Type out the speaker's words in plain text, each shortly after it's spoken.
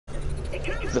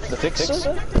The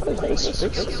fixer?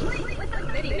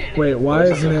 Wait, why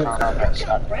isn't it?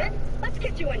 Let's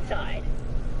get you inside.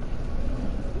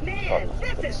 Man,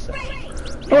 this is great.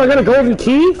 Oh, I got a golden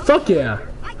key? Fuck yeah.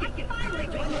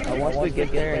 Once we get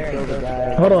there and kill the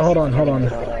guy... Hold on.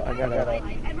 I gotta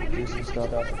do some stuff.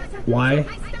 Why?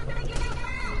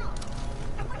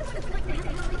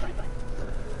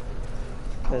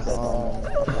 Because, I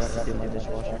have to do my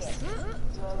dishwasher.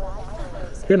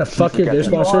 You're gonna fuck your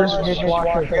dishwasher?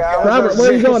 Dishwasher. Robert,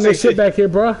 where are you going? There's shit back here,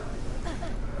 bruh.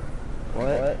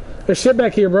 What? There's shit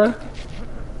back here, bruh.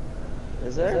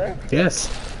 Is there? Yes.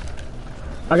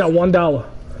 I got $1.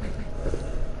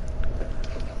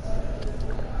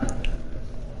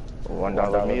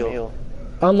 $1 meal.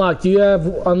 Unlocked. Do you have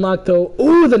unlocked the...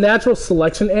 Ooh, the natural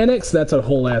selection annex? That's a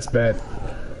whole ass bet.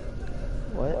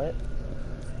 What?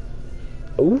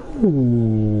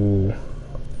 Ooh.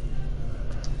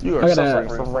 You are suffering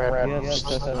from random.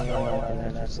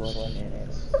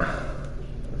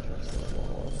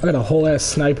 I got a whole ass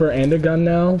sniper and a gun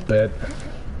now, but...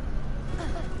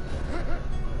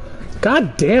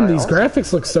 God damn, these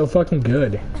graphics look so fucking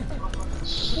good.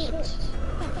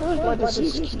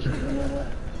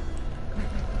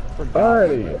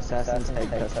 Alrighty. Assassin's Head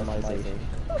customization.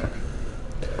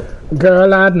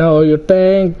 Girl, I know you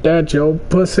think that your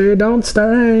pussy don't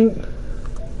stink.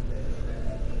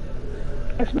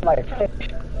 That's my fish.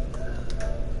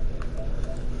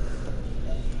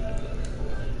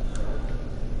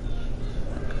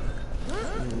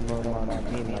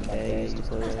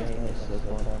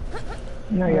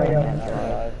 No,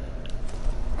 yeah.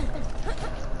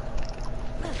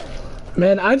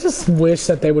 Man, I just wish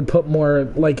that they would put more,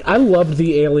 like, I loved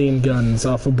the alien guns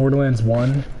off of Borderlands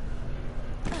 1.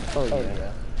 Oh,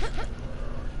 yeah.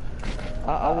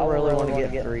 I really want to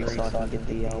get 3 so I can get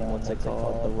the, what's it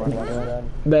called, the run gun.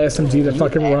 The SMG that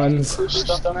fucking runs.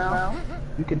 Stuff now?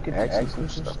 You can actually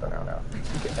push stuff now.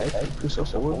 You can actually push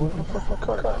stuff forward.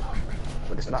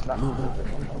 But it's not moving.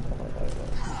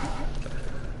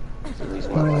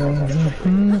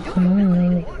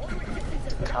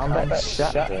 Combat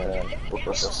shotgun with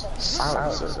a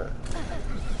silencer.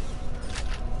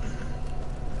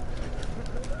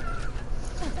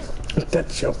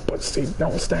 That's your pussy,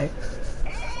 don't stink.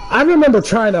 I remember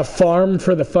trying to farm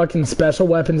for the fucking special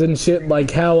weapons and shit,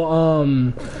 like how,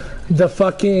 the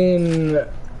fucking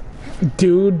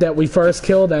dude that we first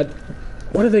killed, that,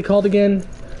 what are they called again?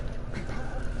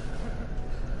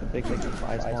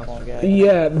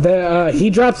 Yeah, he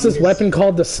drops this weapon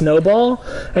called the snowball,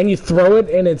 and you throw it,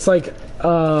 and it's like,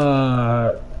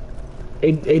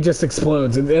 it just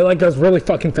explodes. It like goes really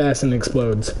fucking fast and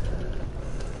explodes.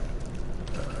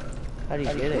 How do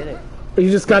you get it?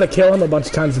 You just gotta kill him a bunch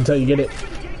of times until you get it.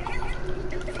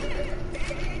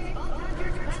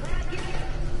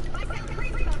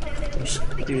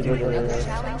 Dude,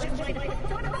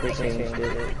 they changed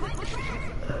it.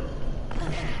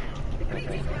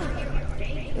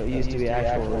 It used to be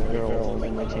actual girls, and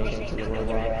then they changed it to the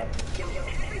robot.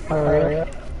 Alright.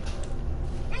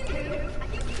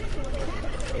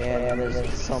 Yeah,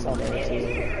 there's some there too.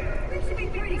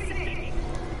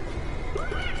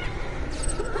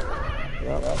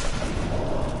 Yep.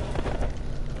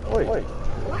 Wait.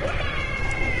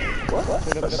 What?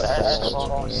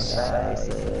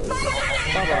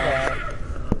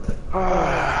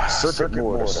 Circuit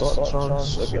board.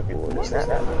 Circuit board. Is that?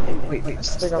 Wait. I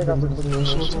think I've been looking at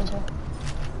this.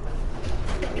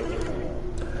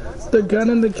 The gun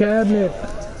in the cabinet.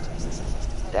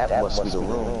 That must be the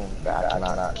room that I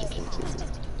cannot kick into.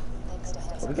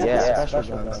 Yeah,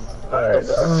 special guns. Alright, what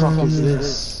the fuck is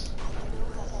this?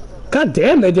 God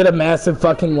damn, they did a massive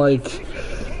fucking, like,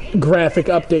 graphic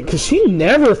update, because she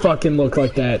never fucking looked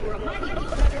like that.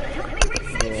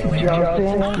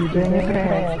 Justin, you doing your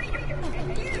pants.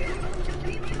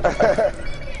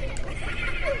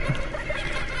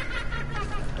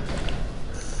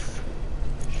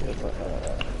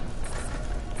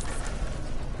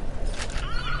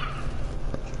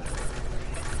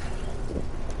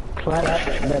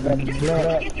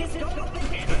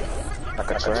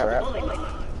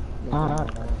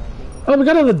 Oh, we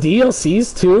got all the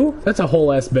DLCs too? That's a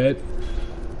whole ass bit.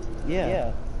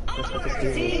 Yeah. That's what this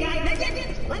dude is.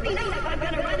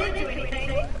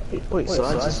 Wait, so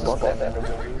I just bought that.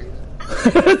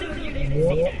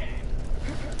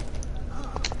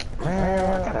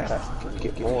 Man, I gotta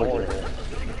get more.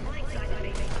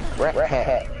 Rat,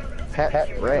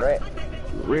 pat, rat.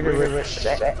 Rigger,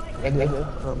 shack. Why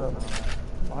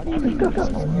do you think I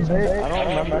don't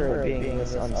remember it being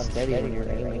this unsteady when you're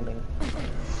aiming.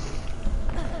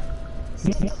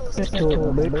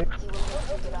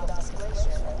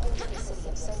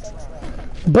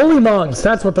 Bully mongs,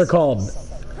 that's what they're called.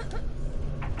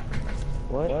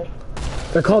 What?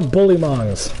 They're called bully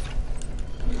mongs.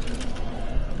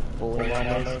 Bully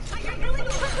mongs?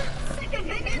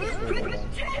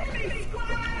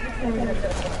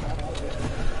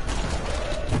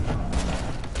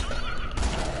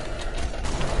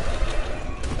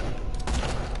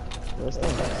 What's that?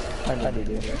 I need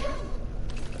to do.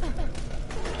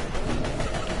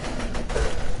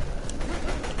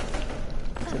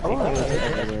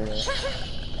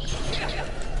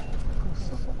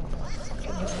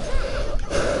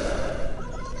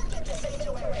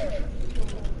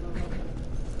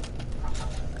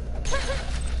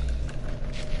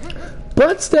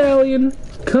 Butt Stallion!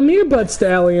 Come here, Butt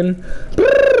Stallion!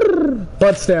 Brrr!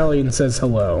 Butt Stallion says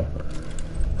hello.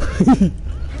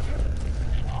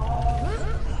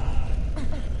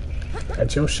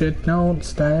 That your shit don't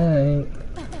stink.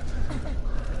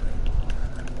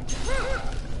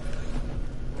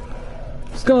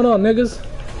 What's going on, niggas?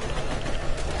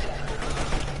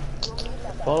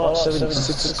 Fallout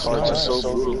 76 cards are so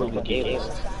brutal in the game.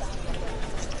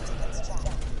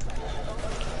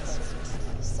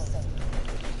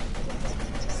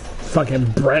 Fucking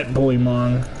Brett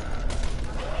Bullymong.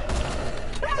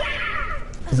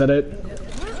 Is that it?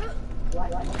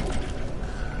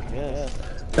 Yeah.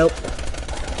 Nope.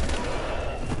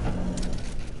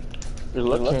 You're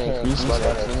looking increased by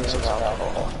that things of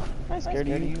alcohol. I'm scared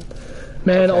of you.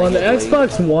 Man, on the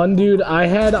Xbox One, dude, I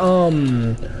had,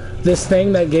 this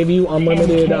thing that gave you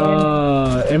unlimited,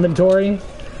 inventory.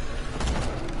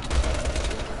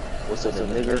 What's it, a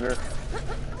nigger?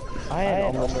 I had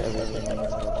almost everything.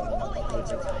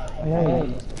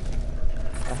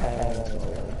 I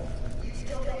had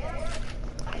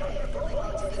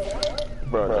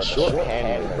Bro, the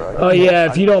short-handed, bro. Oh yeah,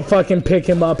 if you don't fucking pick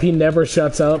him up, he never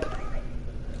shuts up.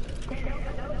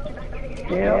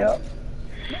 Yeah.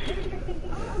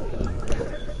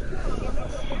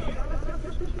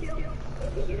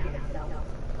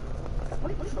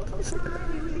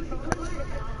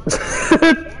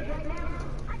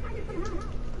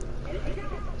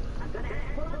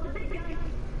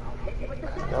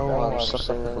 No, I'm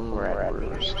suffering from rat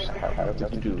roots. I have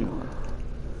to do.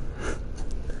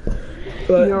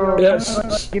 But, yeah,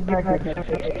 Get back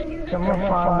there. Someone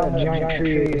found a giant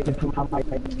tree to put my mic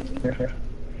there.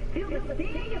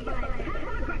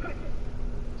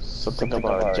 Something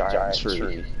about a giant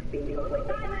tree.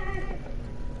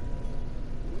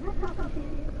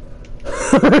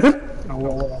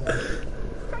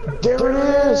 There it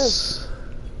is!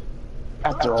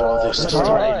 After all this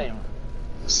time,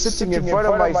 sitting in front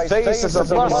of my face is a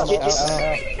musket.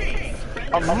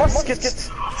 A musket!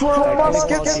 For a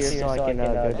musket! so I can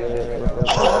go do it.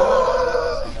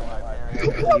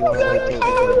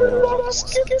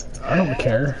 I don't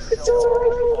care.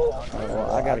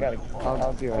 Well,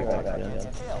 I'll be right back then.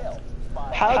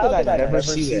 How did I never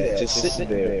see that? Just sitting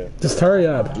there. Just hurry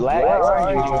up. Black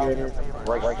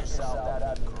right.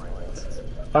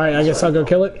 Alright, I guess I'll go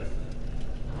kill it.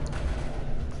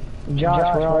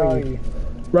 Josh, where are you?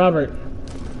 Robert.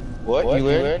 What? You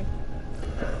in?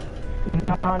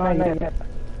 No.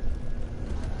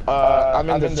 I'm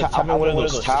in one of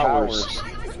those towers.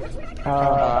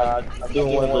 I'm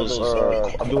doing one of those,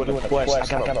 I'm doing a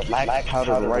quest. I got a black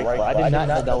powder rifle. I did not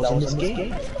know that was in this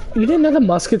game. You didn't know the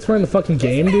muskets were in the fucking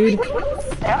game, dude?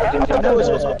 I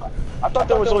thought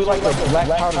there was always like a black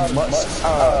powder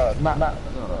not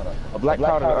a black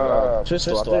powder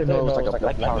pistol. I didn't know it was like a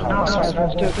black powder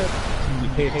pistol. You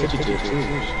pay attention to it too.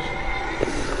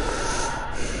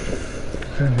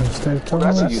 That's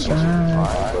a useful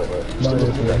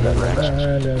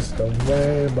That's the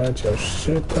way, but your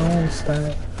shit don't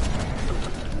stink.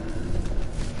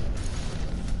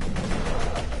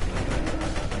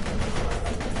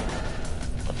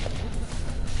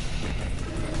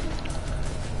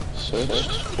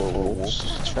 Search for wolves.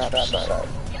 Trap site.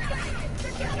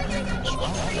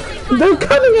 They're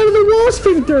coming out of the wall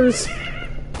sphincters!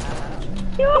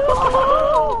 No!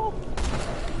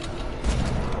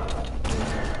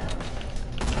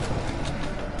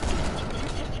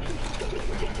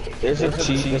 There's a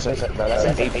cheese that's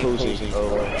an 8 posing.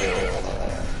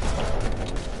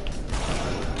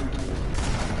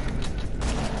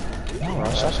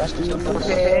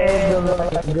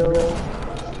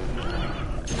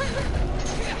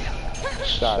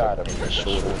 Shot him in the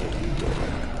shoulder.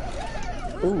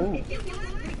 Ooh.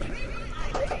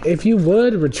 If you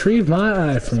would, retrieve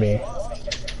my eye for me.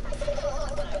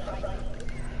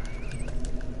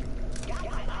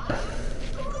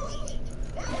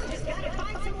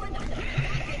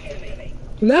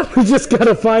 Now we just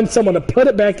gotta find someone to put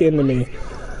it back into me.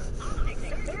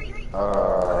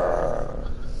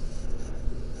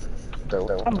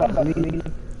 I'm about to leave.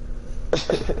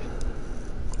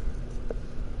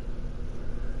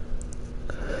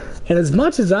 And as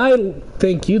much as I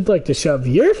think you'd like to shove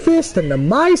your fist into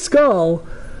my skull,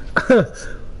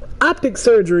 optic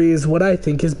surgery is what I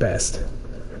think is best.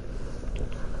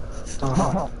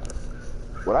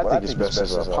 What I think is best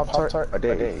is a Pop-Tart a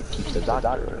day keeps the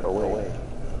doctor away.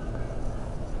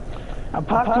 A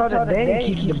Pop-Tart a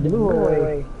day keeps the blue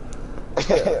away.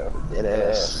 It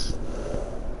is.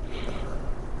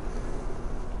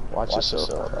 Watch yourself.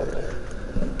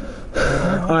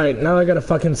 Alright, now I gotta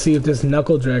fucking see if this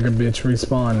knuckle dragger bitch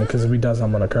respawn, because if he does,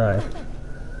 I'm gonna cry.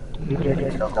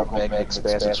 Knuckle makes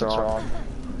Spazatron.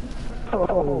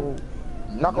 Oh.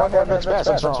 Knuckle makes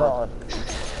Spazatron.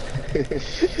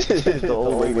 The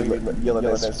old lady yelling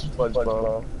at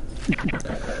SpongeBob.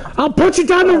 I'll put you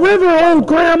down the river, old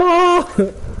grandma!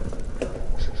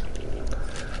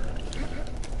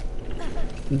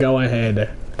 Go ahead.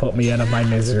 Put me out of my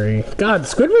misery. God,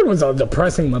 Squidward was a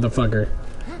depressing motherfucker.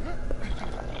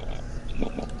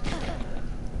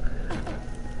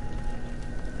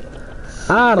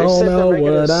 I don't know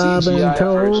what I've been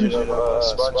told.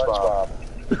 SpongeBob.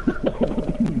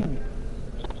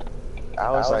 I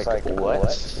was like,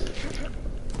 what?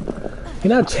 You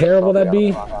know how terrible that'd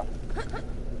be?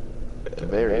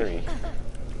 Very.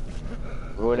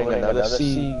 Ruining another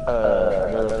season.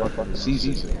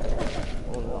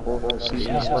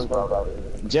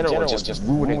 In general, just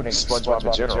ruining SpongeBob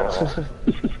in general.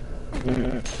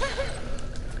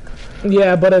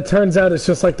 Yeah, but it turns out it's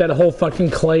just like that whole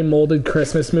fucking clay molded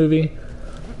Christmas movie.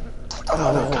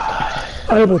 Oh god.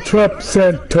 I will trap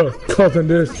Santa cousin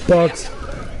this box.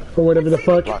 Or whatever the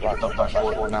fuck.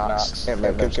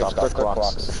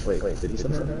 Wait, did he say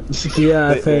that? Yeah,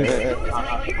 I think.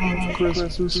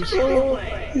 Christmas is so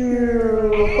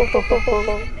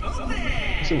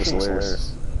She was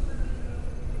hilarious.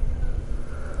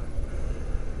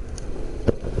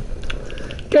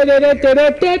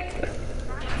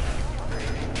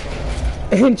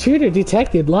 Intruder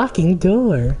detected, locking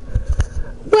door.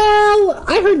 Well,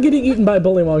 I heard getting eaten by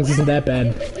bullywongs isn't that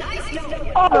bad.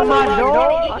 Oh my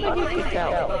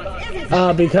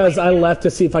god! Because I left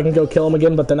to see if I can go kill him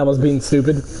again, but then I was being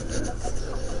stupid.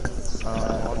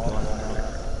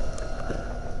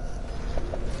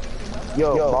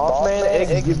 Yo, Mothman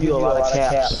eggs give you a lot of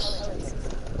caps.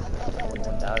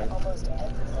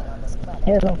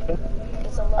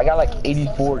 I got like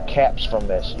 84 caps from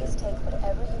that shit.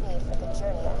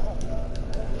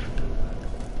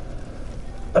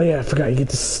 Oh yeah, I forgot you get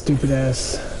this stupid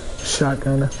ass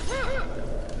shotgun.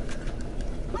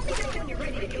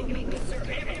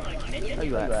 Where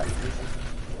you at?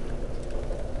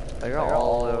 They're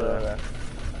all over there.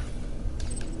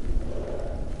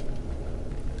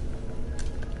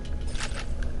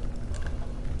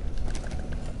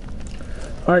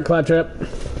 Alright, Claptrap.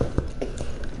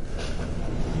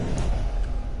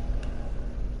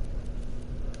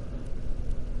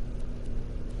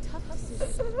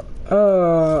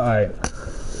 Alright.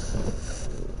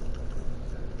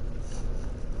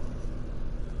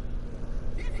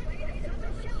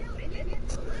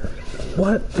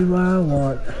 What do I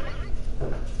want?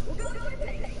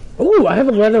 Ooh, I have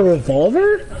a leather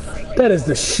revolver? That is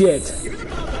the shit.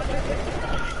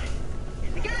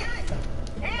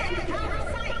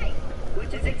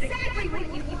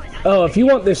 Oh, if you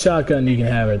want this shotgun, you can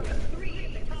have it.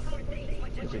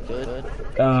 Is it good?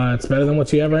 It's better than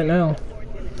what you have right now.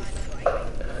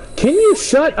 Can you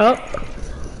shut up?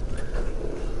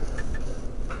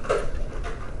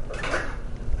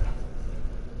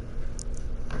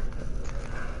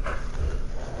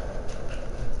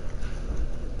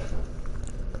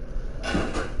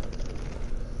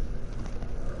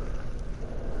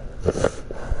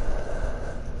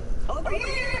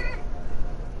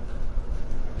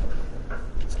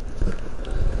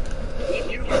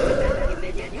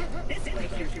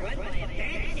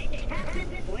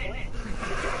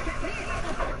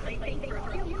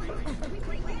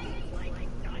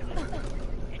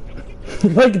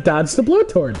 Like, dodge the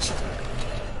blowtorch.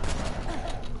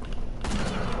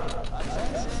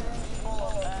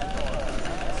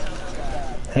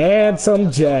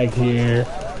 Handsome Jack here.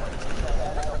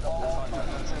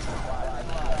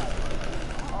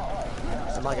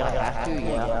 Am I gonna have to?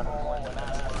 Yeah.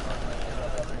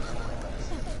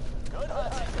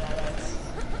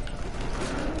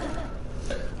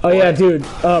 Oh yeah, dude.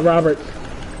 Robert.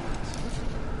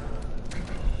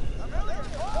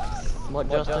 What,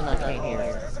 Justin? I can't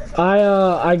hear.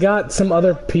 I got some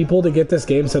other people to get this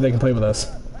game so they can play with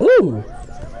us. Ooh!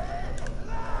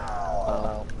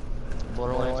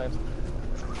 Borderlands.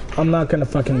 I'm not gonna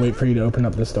fucking wait for you to open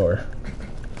up this door.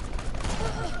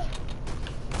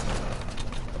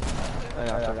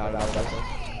 forgot about this.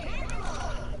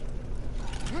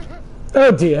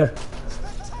 Oh dear.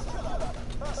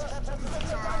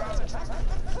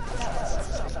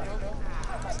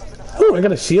 Oh, I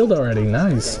got a shield already.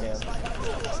 Nice.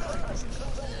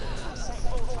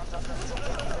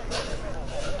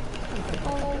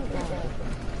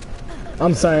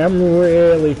 I'm sorry, I'm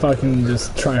really fucking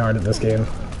just try hard at this game.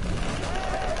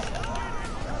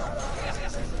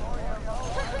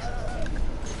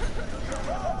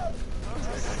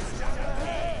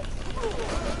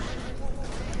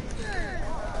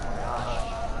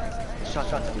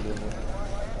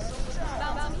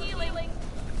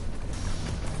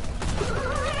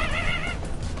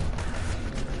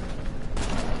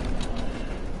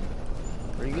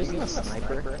 Are you using a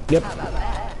sniper? Yep.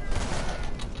 That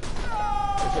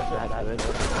good?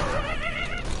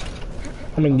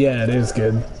 I mean, yeah, it is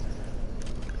good.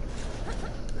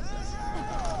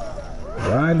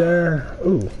 Grinder.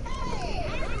 Ooh.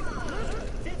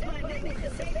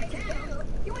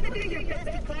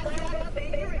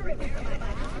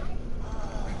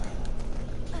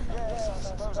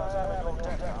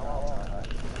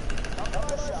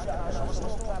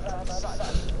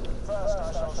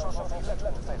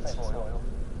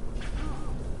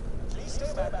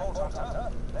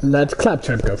 Let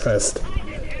Claptrap go first.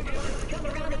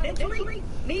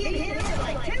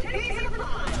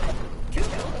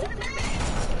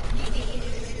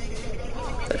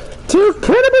 Two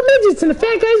cannibal midgets in a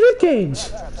fat guy's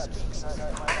ribcage.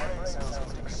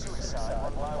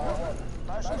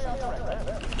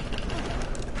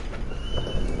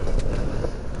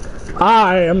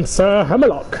 I am Sir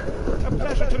Hammerlock. A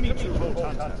pleasure to meet you,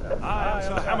 Vault Hunter. I am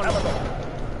Sir Hammerlock.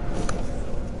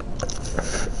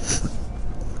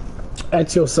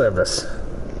 At your service.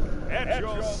 At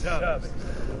your service.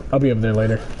 I'll be over there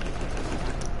later.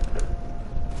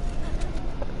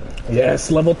 Yes,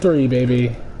 level 3,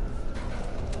 baby.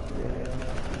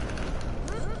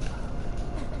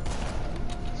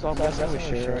 So I'm guessing we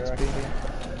share XP.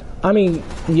 I mean,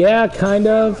 yeah, kind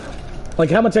of. Like,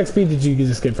 how much XP did you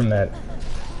just get from that?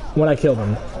 When I killed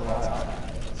him?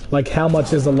 Like, how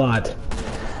much is a lot?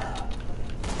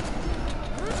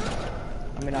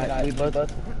 I mean, we both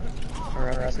are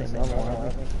at the same level,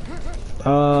 aren't we?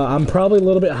 I'm probably a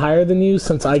little bit higher than you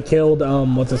since I killed,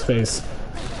 what's his face?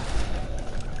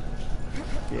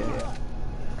 Yeah.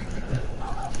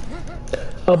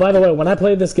 Oh, by the way, when I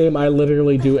play this game, I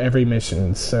literally do every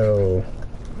mission, so...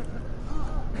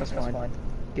 That's fine.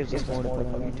 Gives us more to put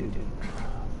on YouTube.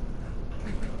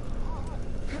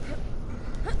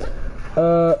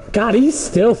 God, he's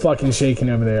still fucking shaking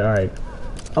over there. Alright.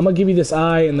 I'm gonna give you this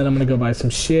eye, and then I'm gonna go buy some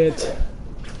shit.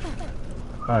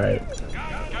 Alright.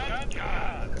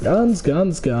 Guns,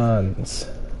 guns, guns.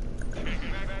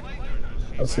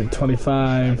 Let's see,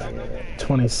 25,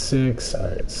 26.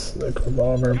 Alright, slick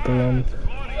revolver, boom.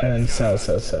 And sell.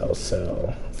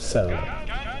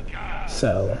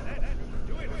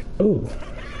 Ooh.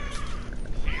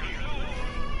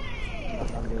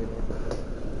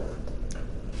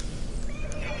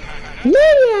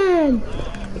 Million!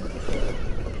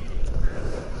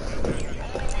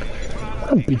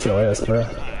 I'll beat your ass, bro.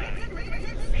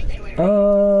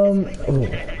 Ooh.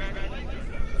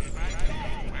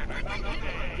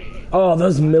 Oh,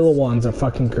 those middle ones are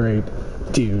fucking great,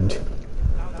 dude.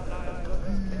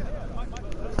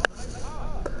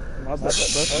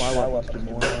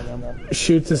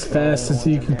 Shoots as fast as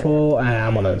you can pull. Ah,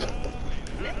 I'm gonna.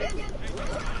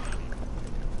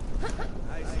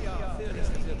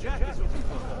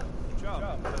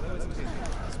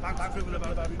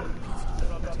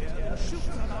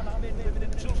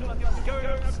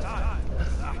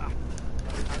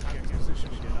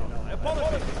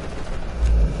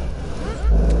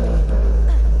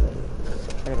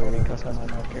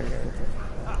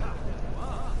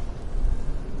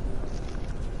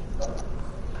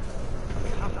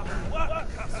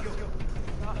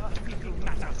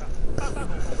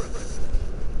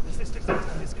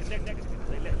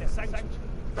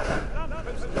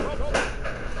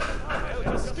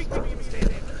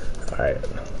 Alright.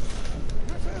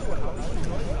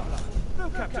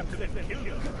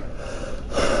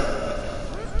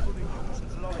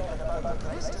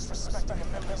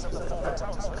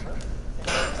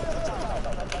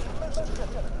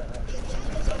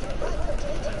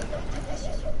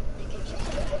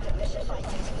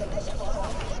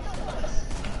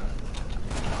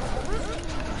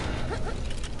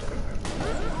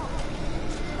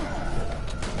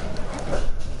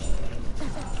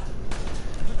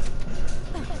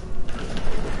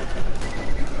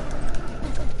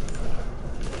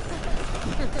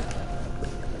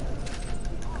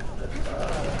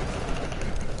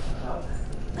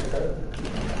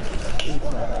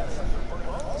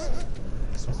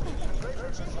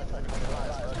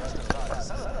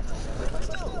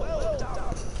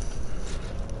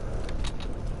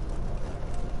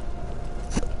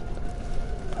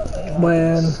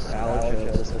 Man. Nostalgia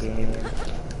of this game.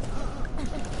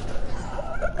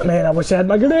 Man, I wish I had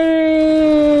my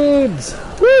grenades!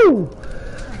 Woo!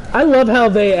 I love how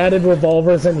they added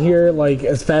revolvers in here, like,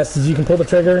 as fast as you can pull the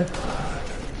trigger.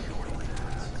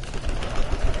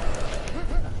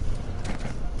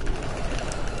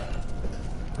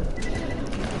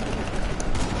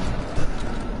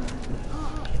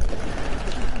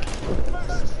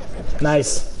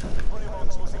 Nice.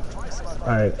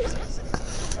 Alright.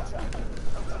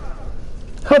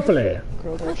 Hopefully.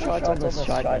 Crowbar shots on this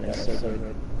shotgun is so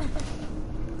good.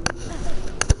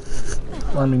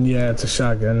 I mean, yeah, it's a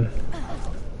shotgun.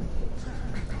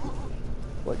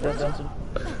 What Johnson?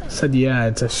 Said, yeah,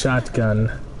 it's a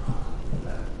shotgun.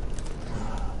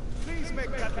 Please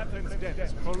make Captain's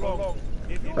death prolonged.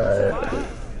 Alright.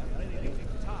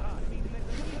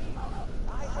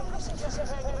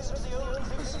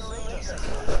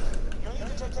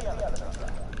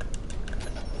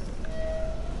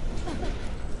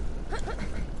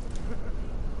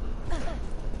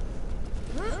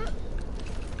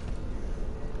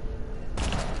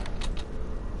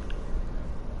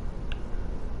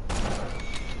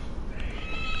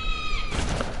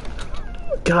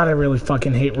 God, I really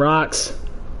fucking hate rocks.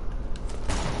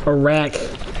 Or rack.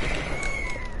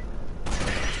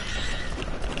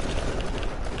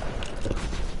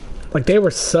 Like, they were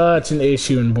such an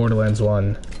issue in Borderlands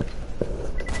 1.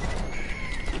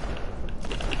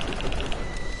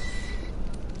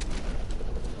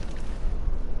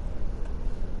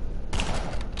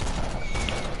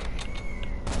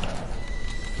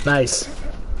 Nice.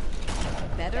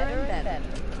 Better and better.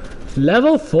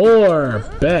 Level 4.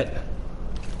 Bet.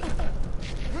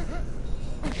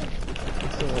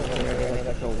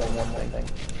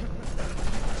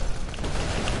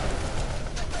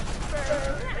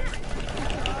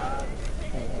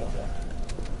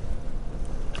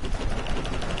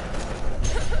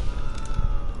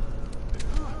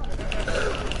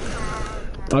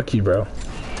 Fuck you, bro.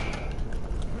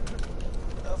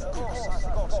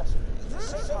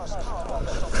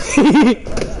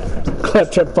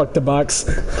 Claptrap fucked the box.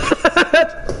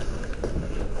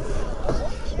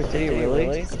 Did he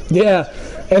really? Yeah,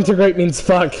 integrate means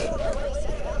fuck.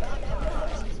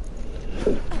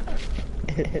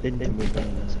 Intimate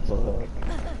means fuck.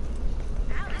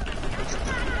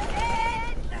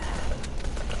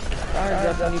 Alright,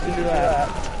 Justin, you can do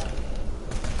that.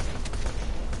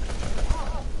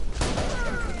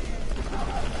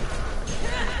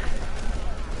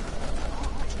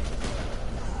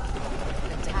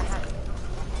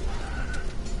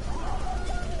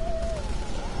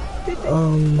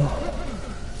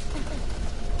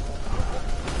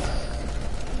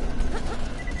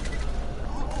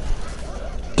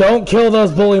 Don't kill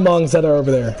those bullymongs that are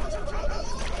over there.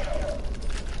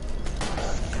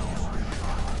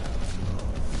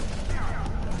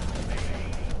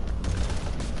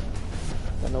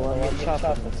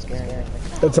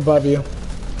 It's above you.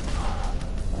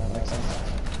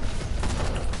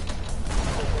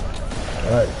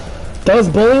 Alright. Those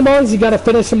bullymongs, you gotta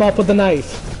finish them off with a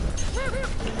knife.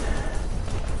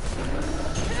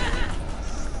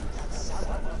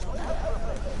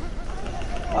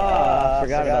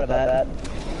 Forgot about that.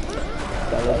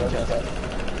 That wasn't just.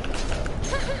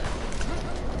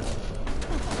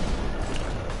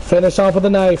 Finish off with a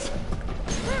knife.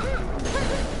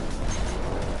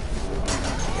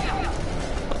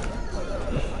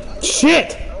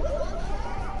 Shit!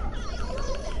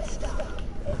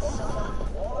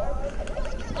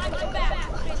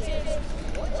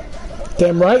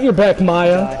 Damn right you're back,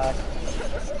 Maya.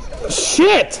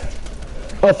 Shit!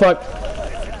 Oh fuck.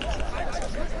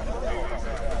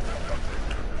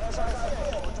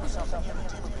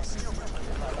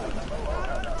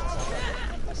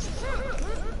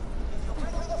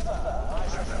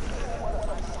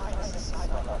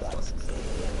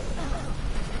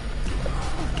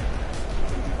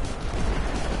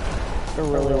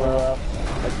 Really well.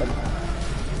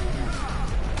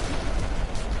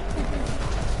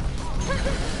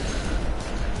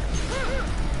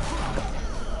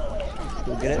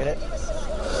 You get it?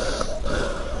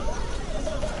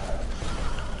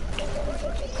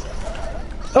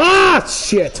 Ah,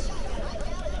 shit!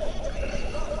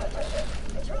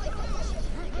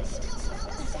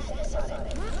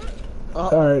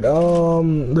 Alright,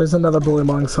 there's another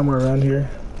bullymong somewhere around here.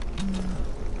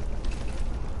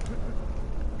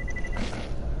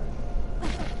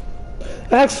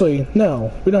 Actually, no.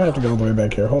 We don't have to go all the way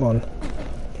back here. Hold on.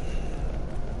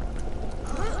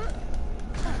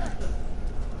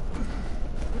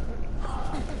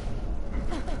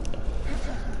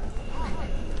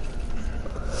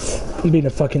 I'm being a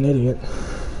fucking idiot.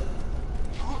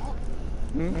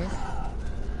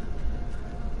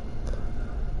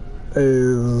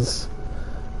 is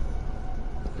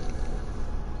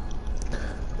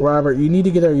Robert. You need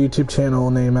to get our YouTube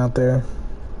channel name out there.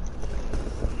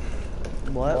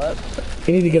 What?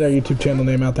 You need to get our YouTube channel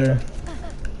name out there.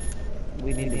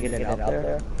 We need to get it out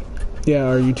there? Yeah,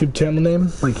 our YouTube channel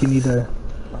name. Like, you need to...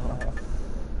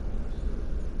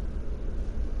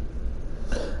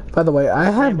 By the way, I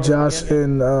have Josh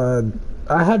and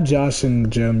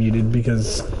Joe muted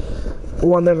because,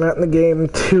 one, they're not in the game,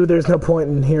 two, there's no point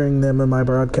in hearing them in my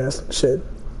broadcast and shit.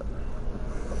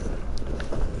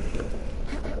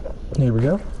 Here we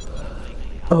go.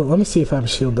 Oh, let me see if I have a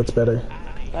shield that's better.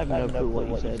 I have no clue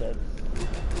what you said.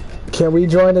 Can we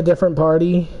join a different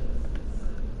party?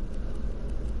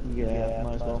 Yeah,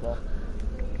 might as well.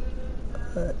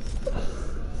 Alright.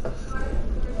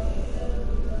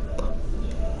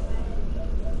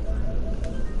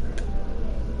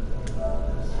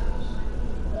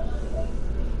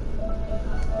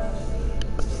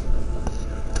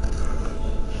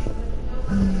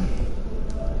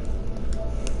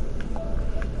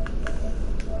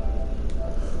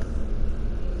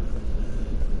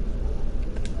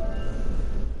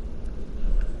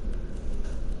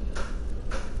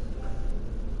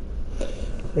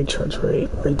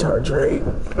 Recharge rate,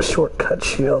 shortcut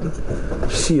shield,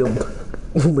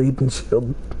 lead and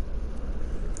shield.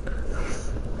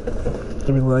 I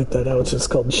really like that, how it's just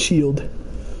called shield.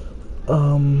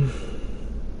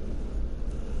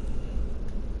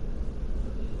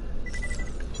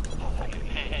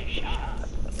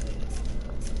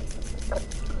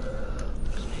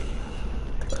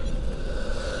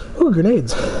 Ooh,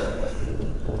 grenades.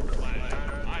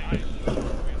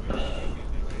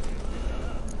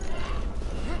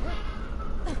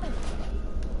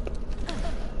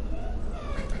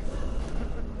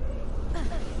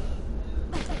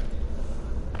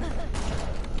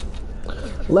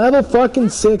 Level fucking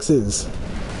 6s.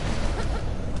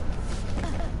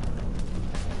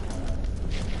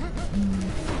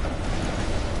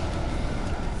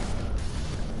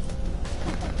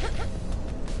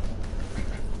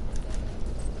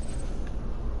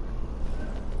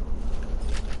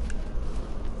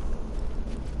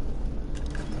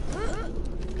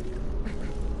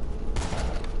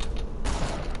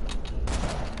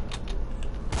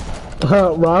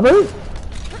 Robert?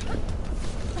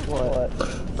 What? A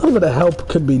little bit of help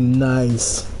could be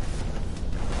nice.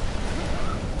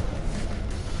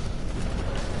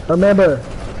 Remember,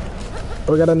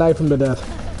 we gotta knife him to death.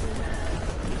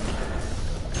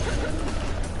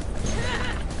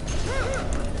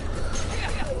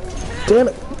 Damn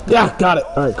it. Yeah, got it.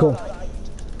 Alright, cool.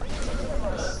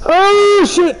 Oh,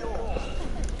 shit!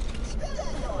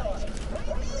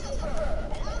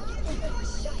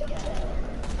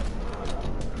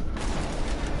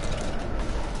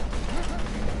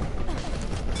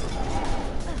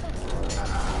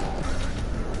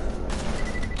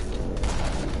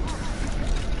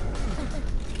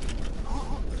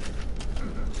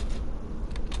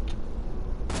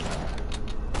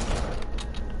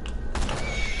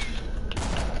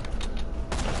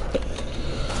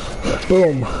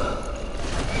 Boom.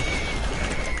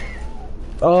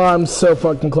 Oh, I'm so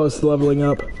fucking close to leveling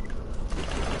up.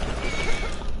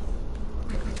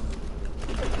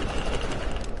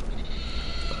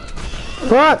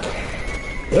 Fuck!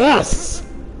 Yes!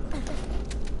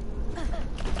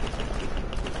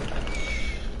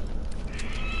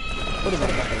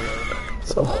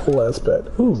 It's a whole ass bed.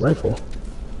 Ooh, rifle.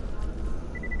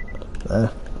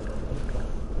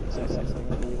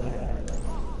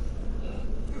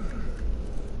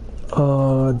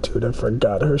 Oh, dude, I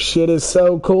forgot. Her shit is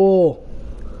so cool.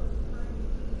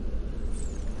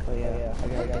 Oh yeah, I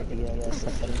gotta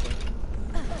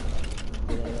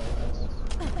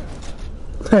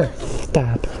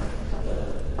Stop.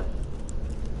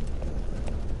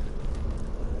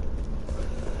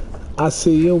 I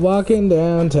see you walking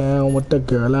downtown with the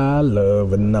girl I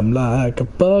love, and I'm like,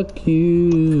 fuck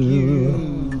you.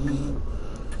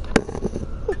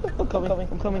 I'm coming.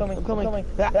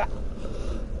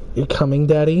 You're coming,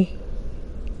 Daddy?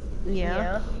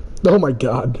 Yeah. Oh my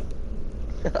god.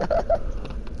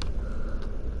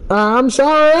 I'm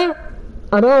sorry.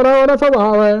 I don't know if I'm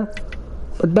alright,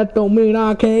 but that don't mean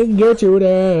I can't get you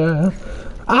there.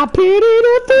 I pity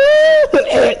the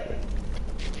fool.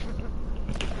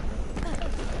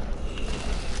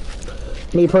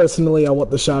 Me personally, I want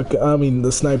the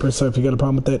the sniper, so if you got a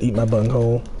problem with that, eat my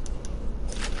bunghole.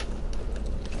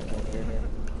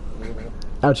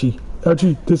 Ouchie.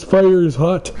 Ouchie, this fire is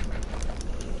hot.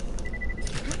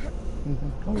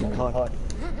 Hot.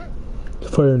 The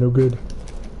fire no good.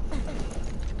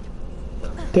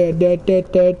 Da, da, da,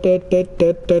 da, da, da,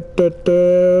 da, da,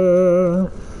 da.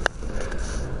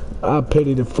 I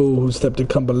pity the fool who stepped to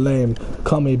come lame.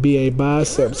 Call me B.A.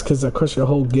 Biceps, cause I crush your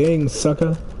whole gang,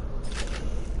 sucker.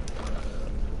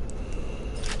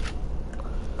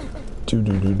 Do,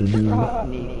 do, do, do, do.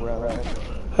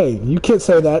 Hey, you can't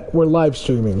say that. We're live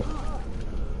streaming.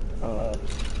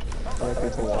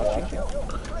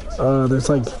 There's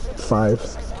like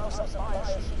 5.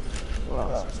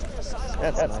 Wow.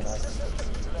 That's nice.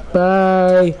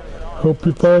 Bye. Hope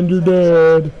you find your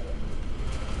dad.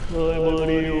 Bye,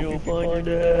 buddy. Hope you find your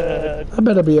dad. I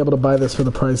better be able to buy this for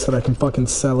the price that I can fucking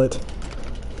sell it.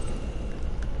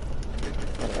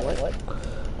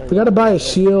 We gotta buy a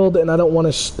shield, and I don't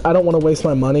want to. I don't want to waste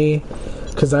my money,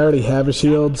 cause I already have a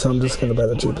shield. So I'm just gonna buy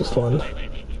the cheapest one. Well,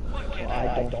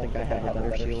 I don't think I have a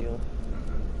better shield.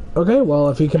 Okay, well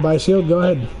if you can buy a shield, go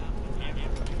ahead.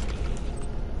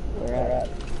 Where at?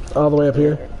 All the way up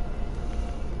here.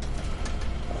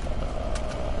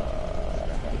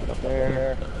 Up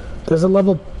there. There's a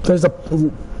level. There's a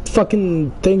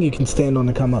fucking thing you can stand on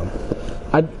to come up.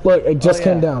 Look. It just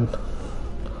came down.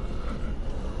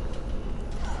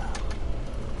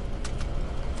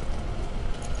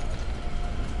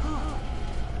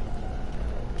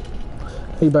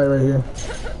 You buy it right here.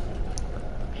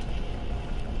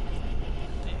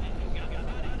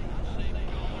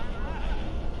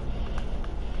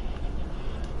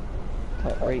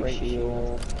 Cut rate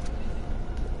shield.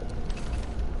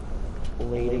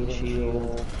 Blading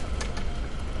shield.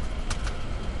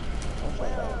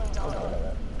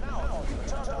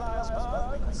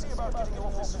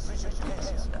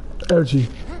 Energy.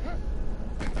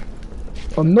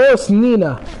 Oh, Norse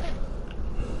Nina.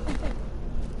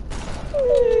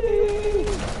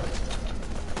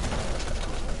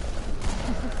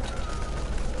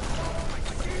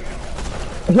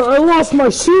 No, I lost my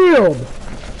shield!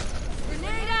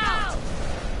 Grenade out!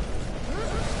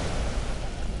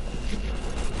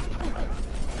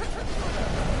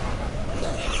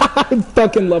 I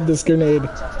fucking love this grenade. I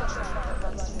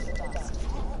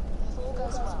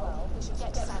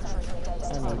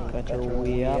need better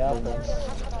weapons.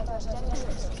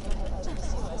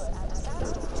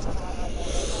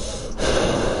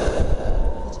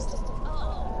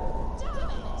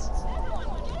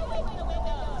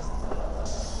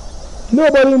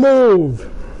 Nobody move!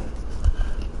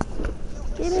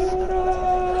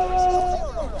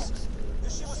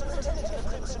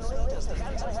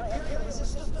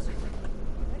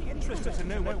 Interested to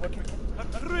know what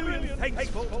a brilliant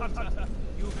thankful hunter.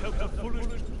 You've helped the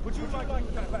foolish. Would you like to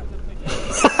come back with me?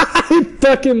 I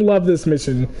fucking love this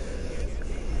mission.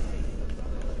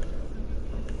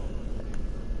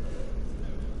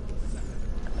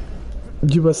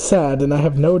 You are sad and I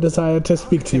have no desire to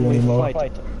speak to you anymore.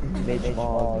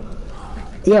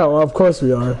 Yeah, well, of course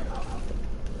we are.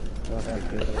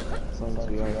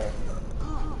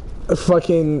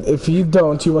 Fucking, if you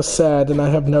don't, you are sad and I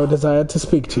have no desire to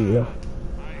speak to you.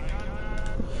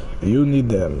 You need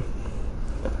them.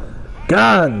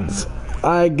 Guns!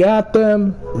 I got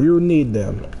them, you need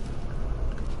them.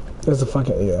 There's a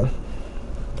fucking, yeah.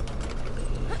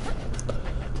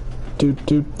 Doot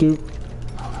doot doot.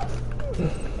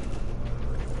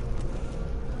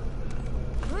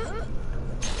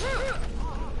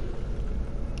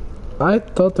 I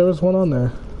thought there was one on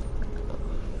there.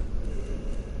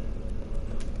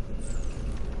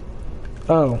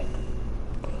 Oh.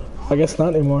 I guess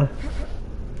not anymore.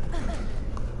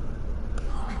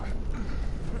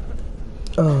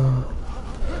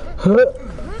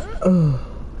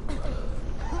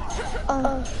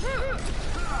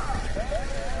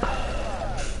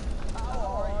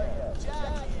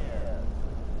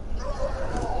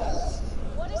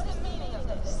 What is the meaning of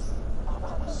this?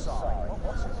 I'm sorry.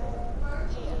 What's his name?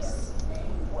 Pierce.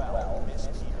 Well, Miss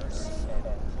Pierce. And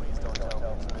please don't tell me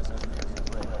it's Miss Pierce's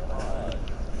regular line.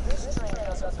 This train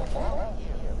doesn't belong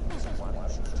here. So why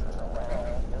don't you turn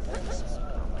around and face me?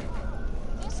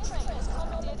 This train is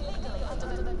commandeered legally under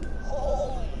the...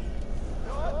 Holy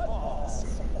nutballs!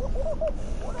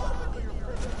 What happened to your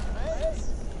pretty face?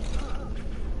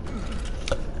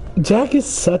 Jack is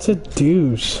such a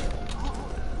douche.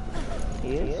 He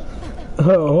is?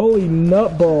 Oh, holy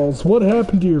nutballs. What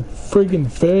happened to your friggin'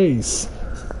 face?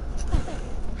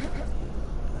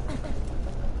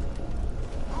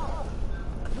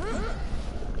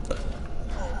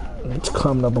 It's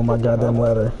climbing up on my goddamn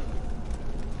ladder.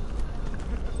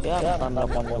 Yeah, I'm climbing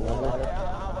up on the ladder.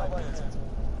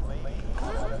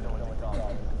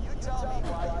 You tell me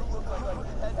why you look like the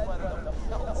headbutt of the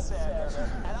film center,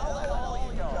 and I'll let all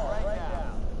you go right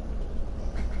now.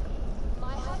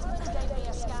 My husband gave me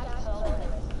a scan pearl.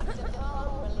 The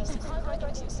pearl released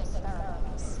high-radioactive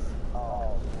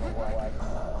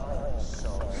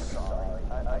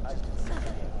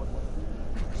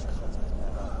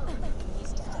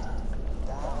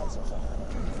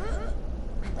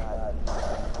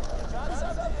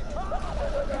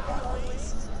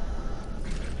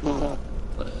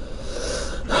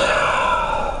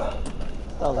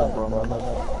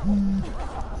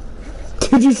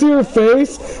Did you see her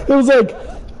face? It was like...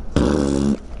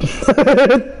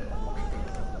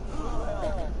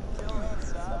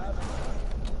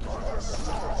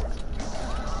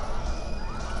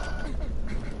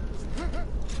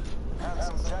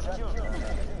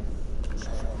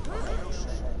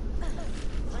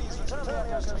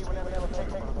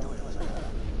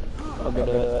 I'll go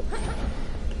do it.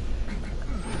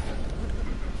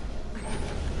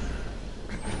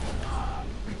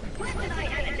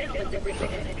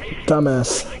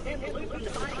 Dumbass.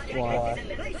 Why?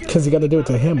 Because you gotta do it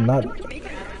to him, not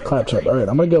Claptrap. Alright,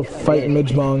 I'm gonna go fight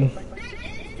Midge Mong.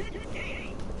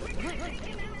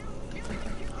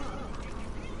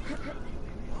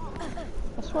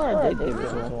 I swear I did do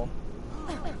this one.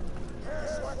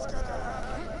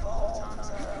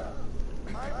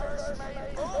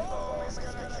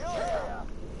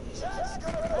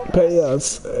 But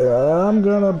yes, I'm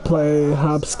gonna play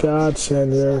hopscotch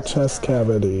in your chest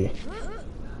cavity.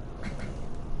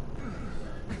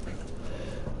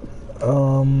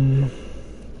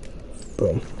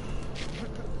 Boom.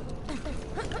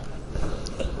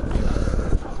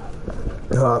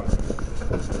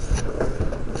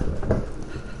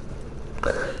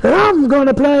 I'm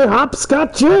gonna play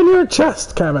hopscotch in your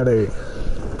chest cavity.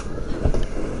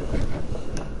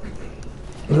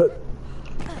 Huh?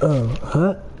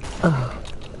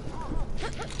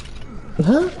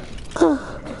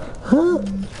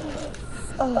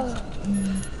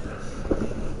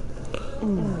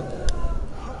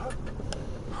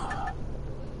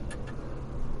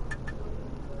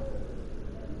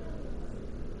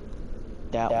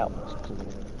 That one was cool.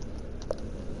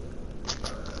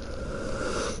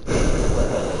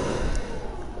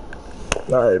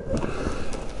 Alright.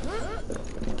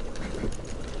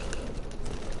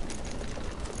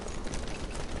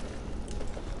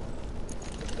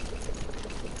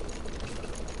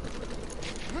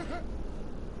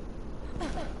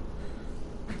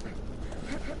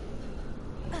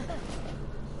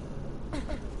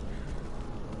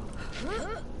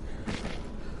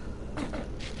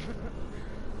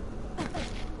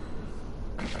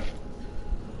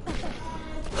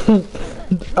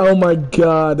 Oh my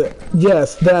god.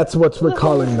 Yes, that's what we're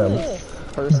calling them.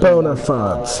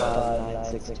 Bonafides.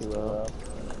 9620.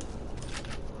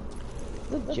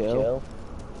 Is it Joe?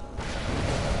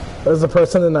 There's a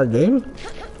person in our game?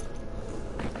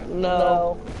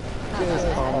 No. She was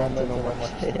commenting on my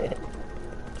shit.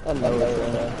 I know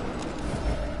it.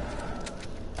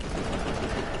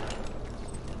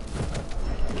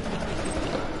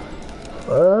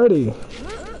 Alrighty.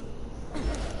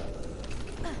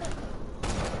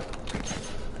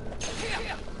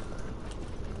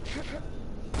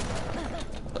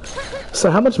 So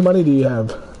how much money do you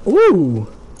have? Woo!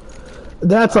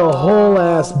 That's a whole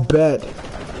ass bet.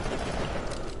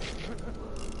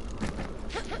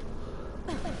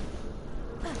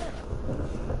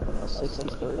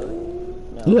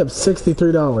 No. You have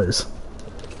 $63.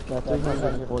 No,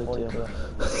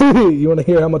 342. You want to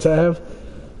hear how much I have?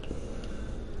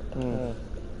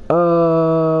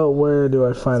 Where do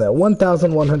I find that?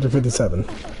 1,157.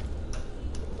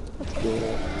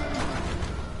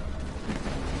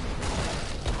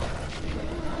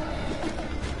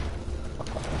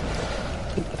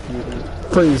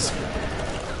 Freeze.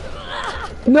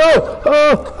 No!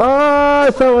 Oh! Oh!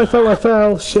 I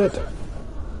fell. Shit.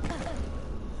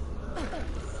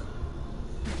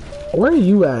 Where are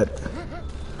you at?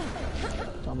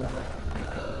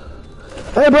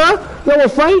 Hey, bro! You wanna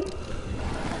fight?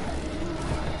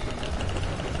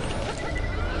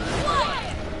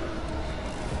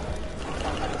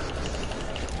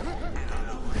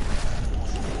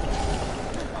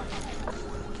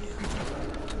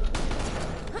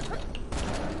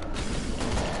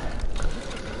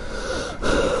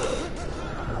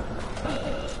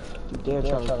 Dare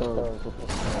try to throw.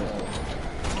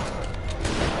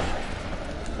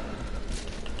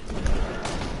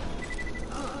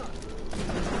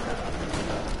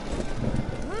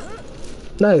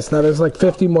 Nice, now there's like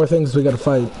 50 more things we gotta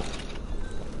fight.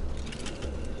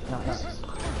 Nice.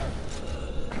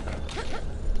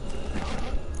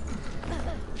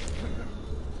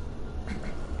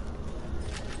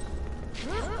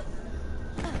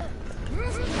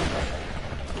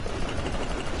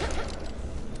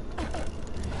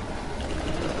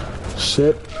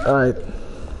 Shit, alright.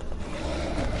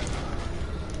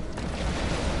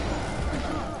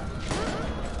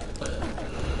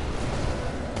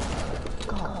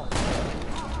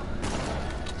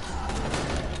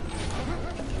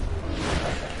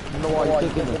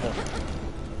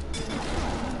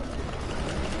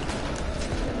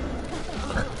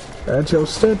 At your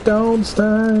sit down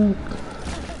stank.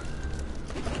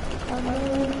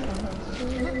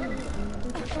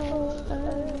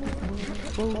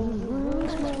 And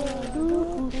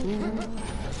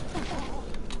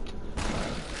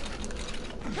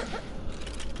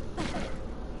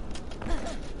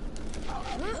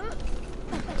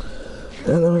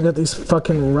then we got these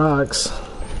fucking rocks.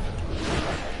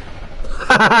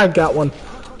 I got one.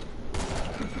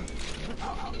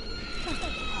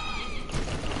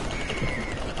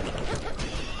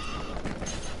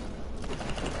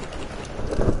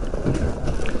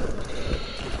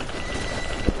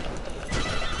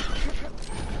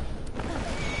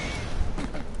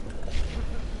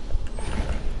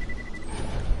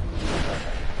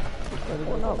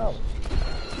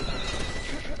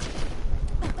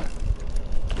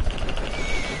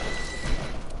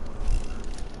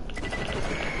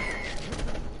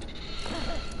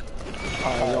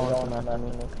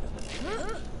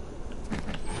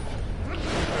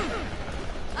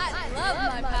 I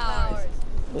love my powers.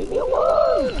 Leave me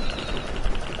alone!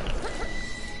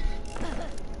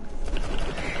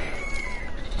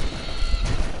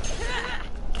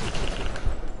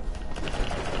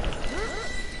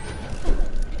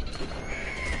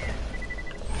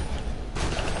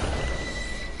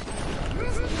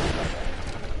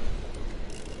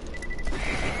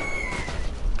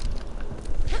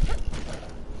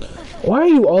 Why are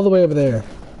you all the way over there?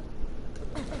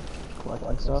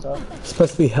 Collecting stuff?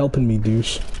 Supposed to be helping me,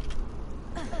 douche.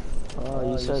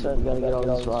 Oh, you said we gotta get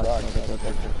all these rocks.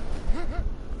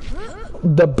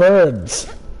 The birds.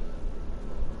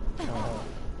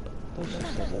 Those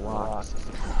just said rocks.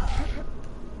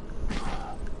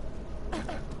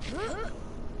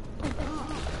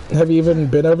 Have you even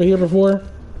been over here before?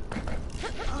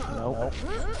 Nope.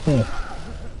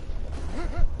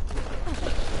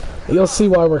 You'll see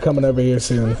why we're coming over here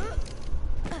soon.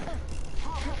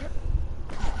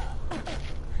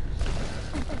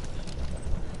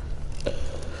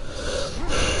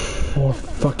 More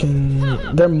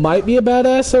fucking... There might be a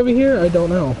badass over here, I don't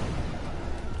know.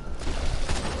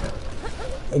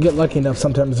 I get lucky enough,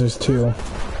 sometimes there's two.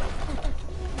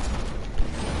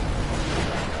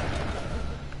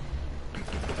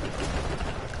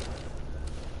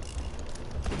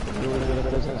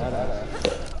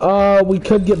 We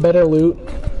could get better loot.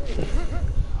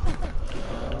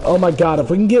 Oh my god, if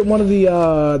we can get one of the,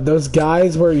 those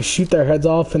guys where you shoot their heads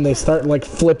off and they start, like,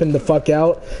 flipping the fuck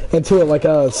out into, like,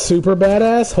 a super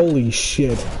badass, holy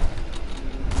shit.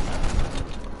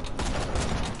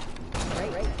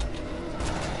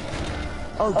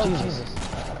 Oh, Jesus.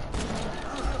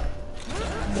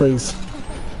 Freeze.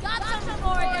 Got something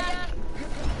for ya.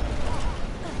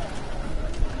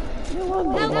 You want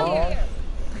me Help here.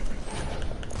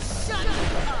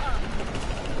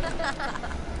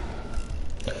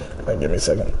 Alright, give me a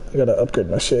second. I gotta upgrade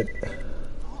my shit.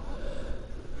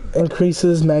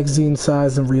 Increases magazine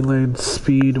size and reload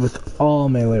speed with all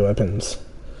melee weapons.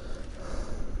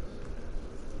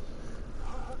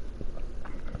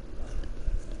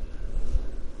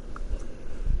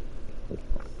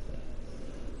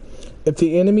 If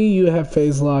the enemy you have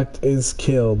phase locked is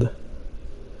killed,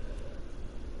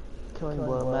 Killing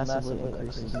blow massively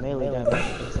increases melee damage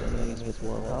against enemies with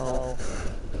low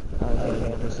health.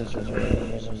 However, precision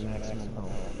range and maximum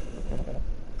health.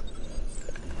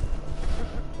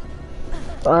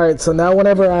 alright, so now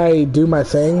whenever I do my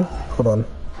thing, hold on.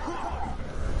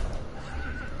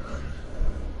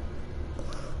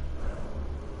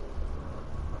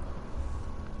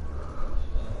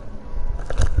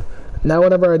 Now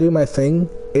whenever I do my thing,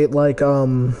 it like,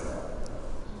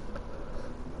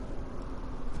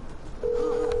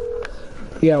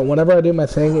 yeah, whenever I do my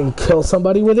thing and kill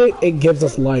somebody with it, it gives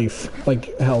us life,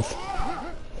 like health.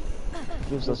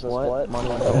 Gives us what?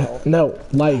 Money and health? No,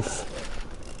 life.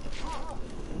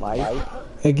 Life?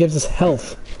 It gives us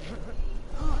health.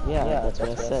 Yeah, that's what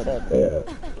I said. Yeah.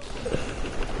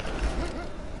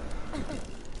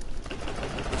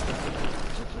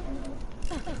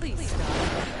 Please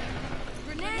stop.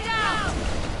 Grenade out.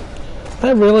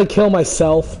 I really kill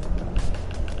myself.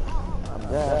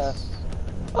 Yes.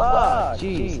 Ah,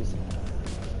 jeez.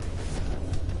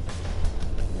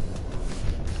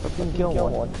 Fucking kill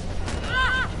one.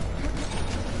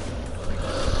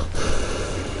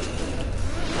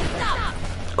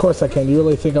 Of course I can. You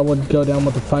really think I would go down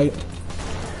with the fight?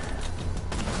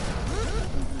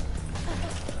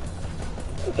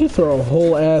 You throw a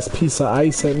whole ass piece of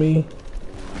ice at me.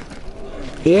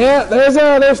 Yeah,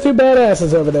 there's two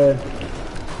badasses over there.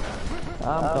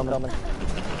 I'm coming.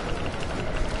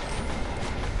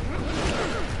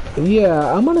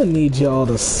 Yeah, I'm gonna need y'all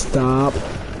to stop.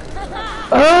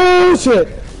 Oh shit!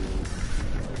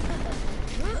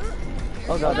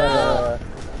 Oh god,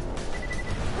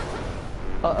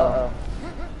 uh-oh.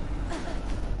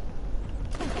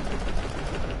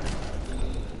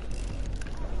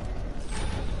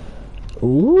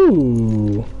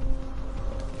 Ooh.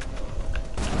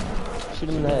 Shoot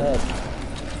him in the head.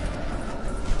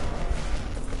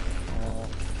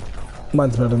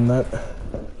 Mine's better than that.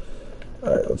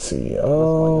 Alright, let's see.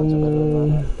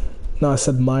 No, I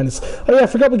said minus. Oh yeah, I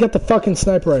forgot we got the fucking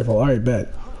sniper rifle. Alright,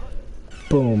 bet.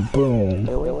 Boom, boom.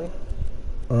 Really?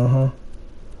 Uh-huh.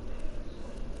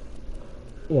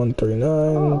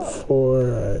 1394,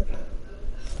 alright.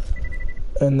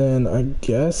 And then I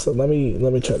guess let me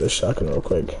try this shotgun real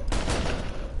quick.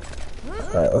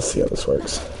 Alright, let's see how this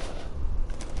works.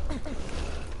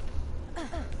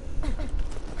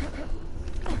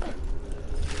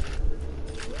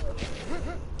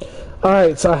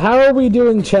 Alright, so how are we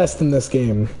doing chest in this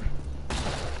game?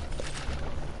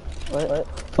 What?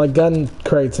 Like gun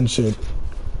crates and shit.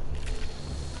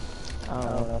 I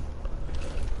don't know.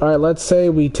 Alright, let's say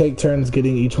we take turns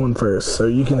getting each one first, so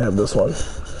you can have this one.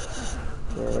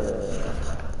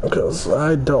 Because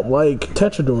I don't like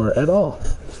Tetrador at all.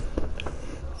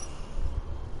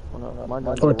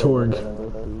 Or Torg.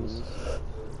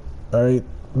 Alright,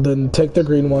 then take the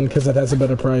green one because it has a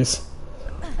better price.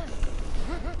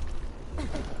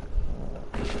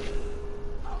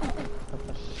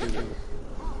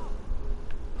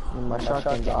 My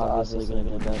shotgun's obviously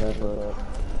gonna be better, but...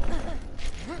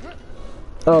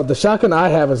 Oh, the shotgun I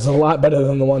have is a lot better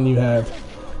than the one you have.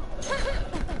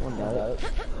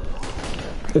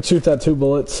 It shoots out 2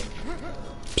 bullets.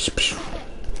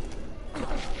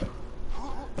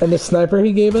 And the sniper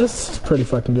he gave us is pretty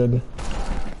fucking good.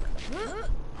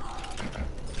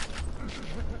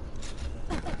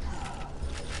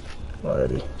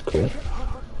 Alrighty, cool.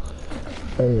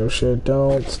 And your shit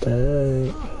don't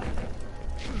stink.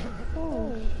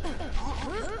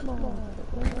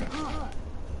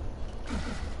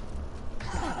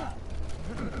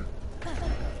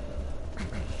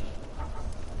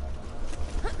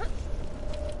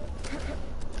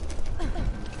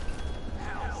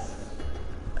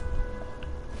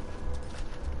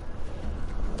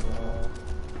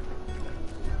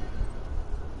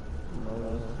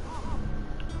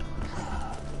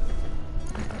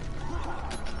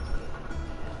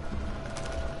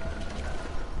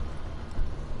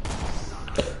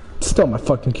 Still my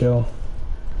fucking kill.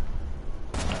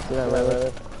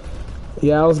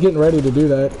 Yeah, I was getting ready to do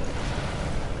that.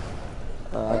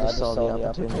 I just saw the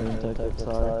opportunity and took it,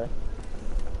 sorry.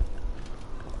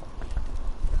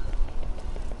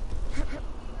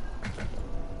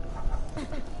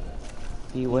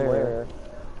 Beware.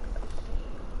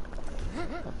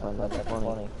 I find that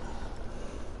funny.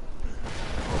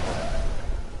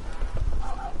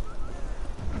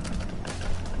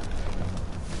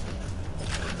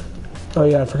 Oh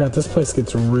yeah, I forgot. This place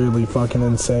gets really fucking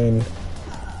insane.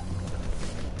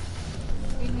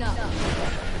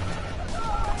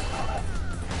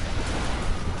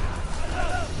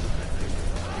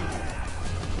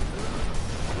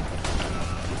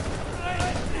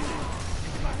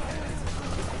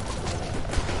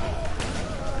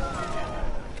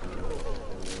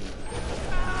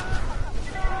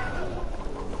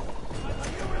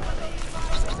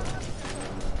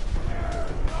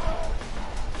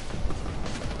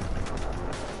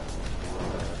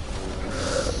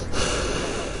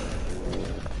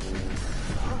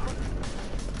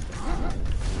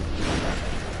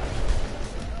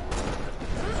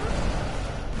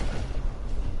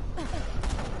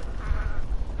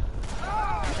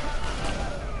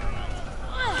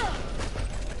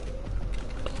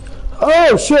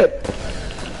 Oh shit!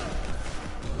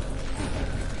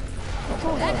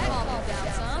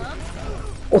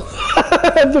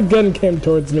 The gun came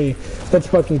towards me. That's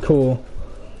fucking cool.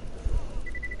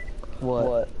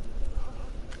 What?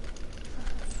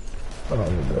 I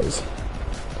don't need those.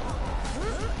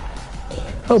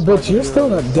 Oh, bitch, you're still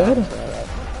not dead?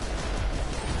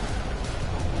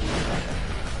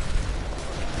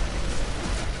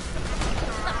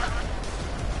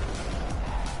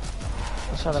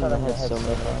 I shot him in the head so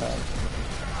many times.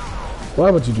 Why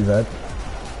would you do that?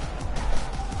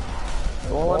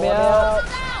 Don't let me out!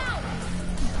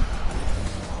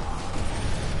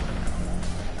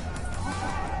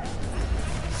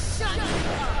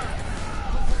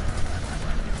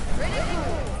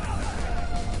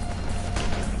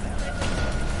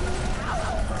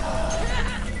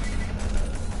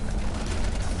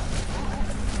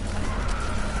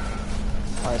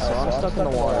 Alright, so I'm stuck in the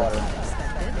water.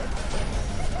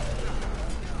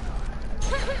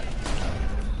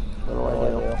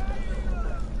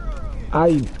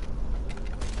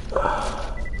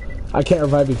 I can't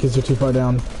revive you because you're too far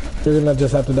down. You're gonna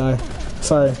just have to die.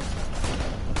 Sorry.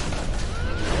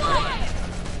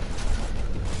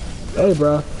 Hey,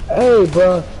 bro. Hey,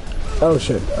 bro. Oh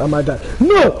shit, I might die.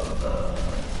 No!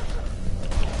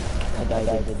 I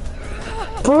died.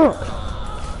 Fuck!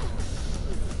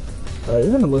 Alright,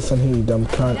 you're gonna listen here, you dumb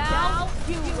cunt. Now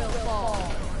you will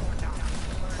fall.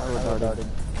 I retarded.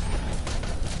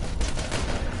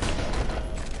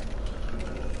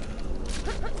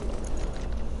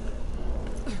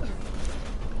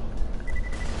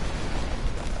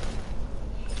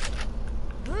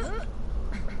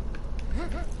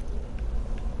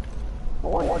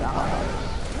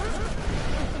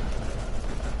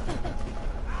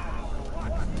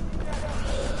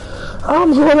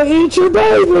 I'm gonna eat your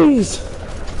babies!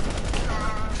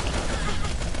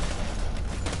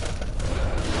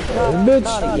 Bitch!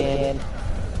 Not again.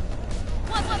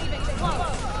 Wasn't even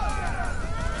close.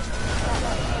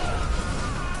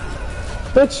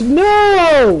 Bitch,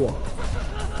 no!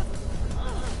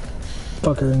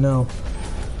 Fucker, no.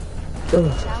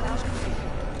 Ugh.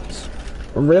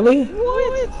 Really?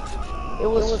 What? It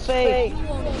was fake.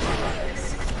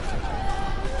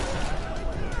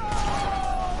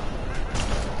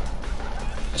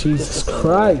 Jesus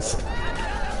Christ.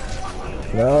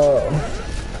 No.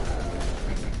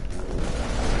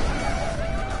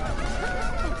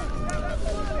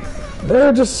 There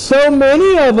are just so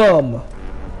many of them.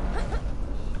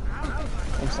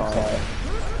 I'm sorry.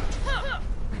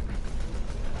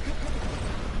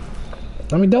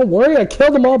 I mean, don't worry, I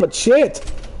killed them all, but shit.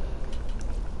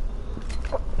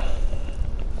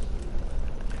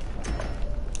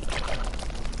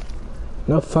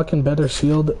 No fucking better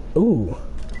shield. Ooh.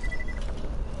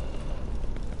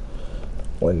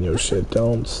 When your shit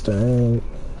don't stink.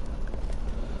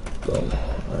 Boom.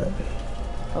 Alright.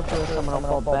 Hopefully someone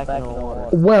will fall back in the water.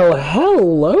 Well,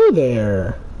 hello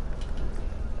there.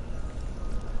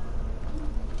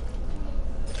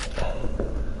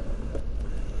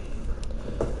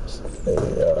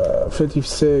 Hey,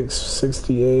 56,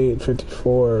 68,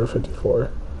 54,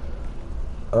 54.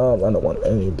 I don't want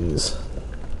any of these.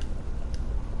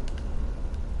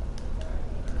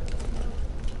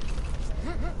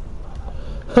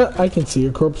 I can see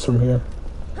your corpse from here.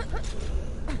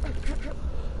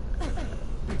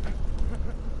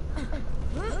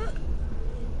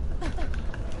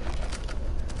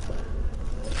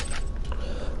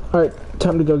 Alright,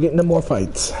 time to go get into more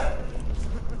fights.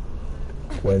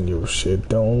 When your shit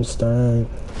don't stink.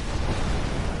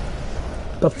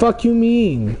 The fuck you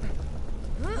mean?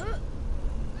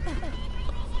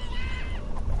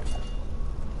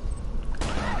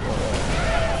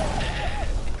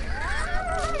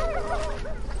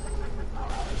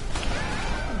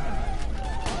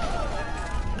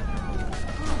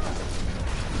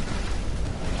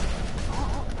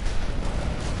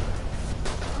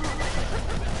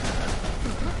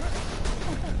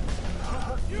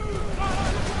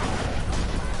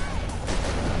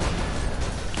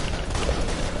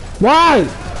 Why?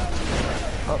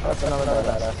 Oh, that's another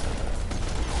badass.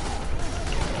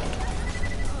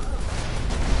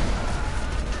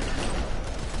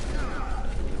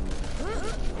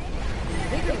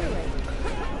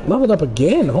 Leveled up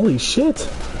again, holy shit.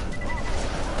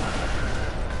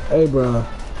 Hey, bro.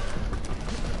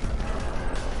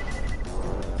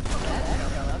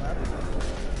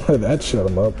 That shut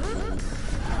him up.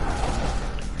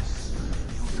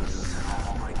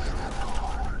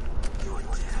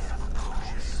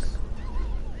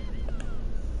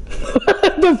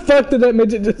 What the fuck did that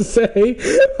midget just say?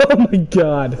 Oh my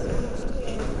god.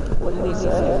 What did he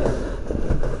say?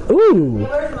 Ooh.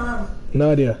 Where's Mom?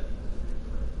 No idea.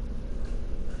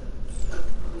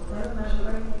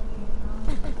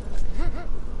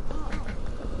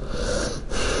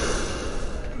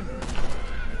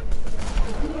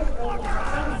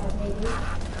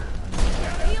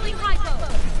 Healing hypo.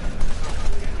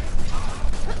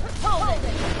 Hold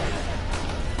it.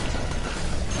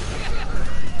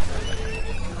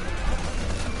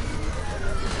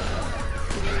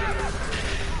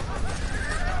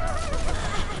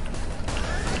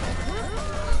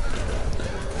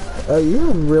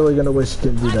 You're really gonna wish you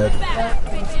didn't do that.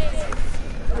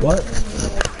 What?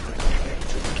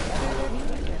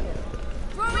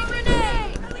 Throwing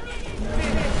grenade.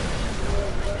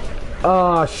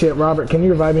 Ah, shit, Robert, can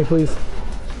you revive me, please?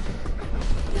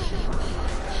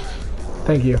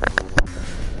 Thank you.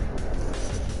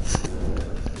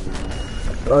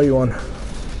 Oh, you won.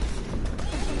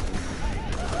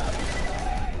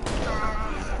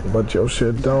 But your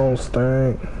shit don't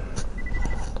stink.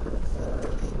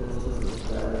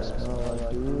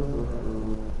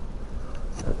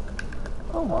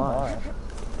 Oh my.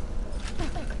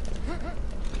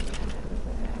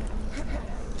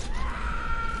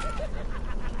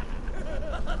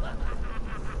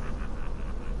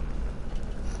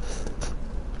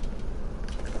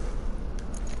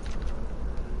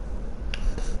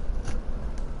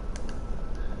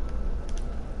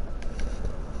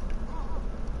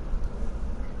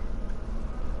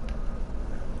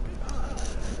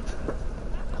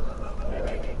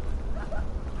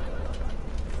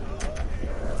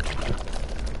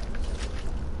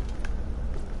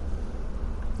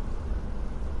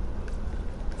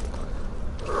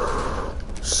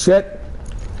 Shit.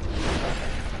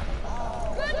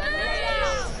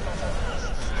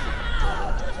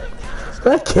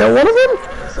 Did I kill one of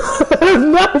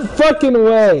them? No fucking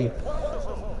way.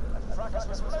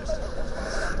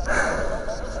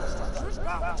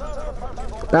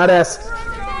 Badass.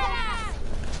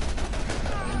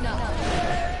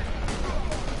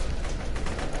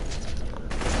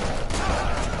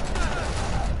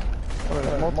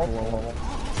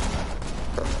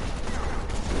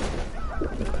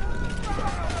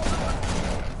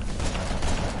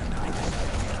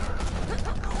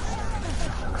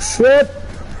 Shit.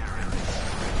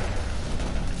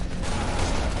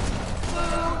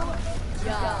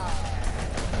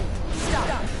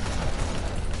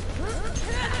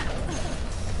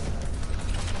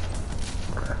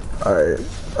 Alright,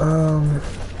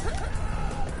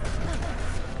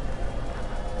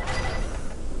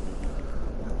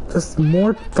 just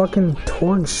more fucking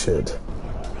torg shit.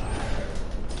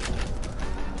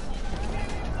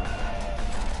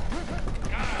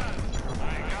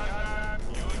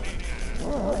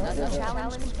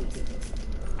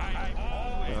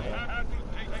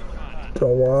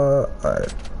 Don't want.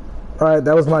 Alright. Alright,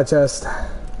 that was my chest.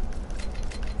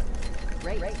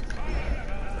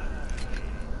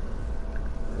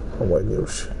 Oh my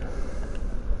gosh.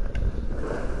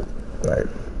 Alright.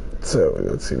 So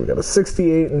let's see, we got a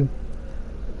 68 and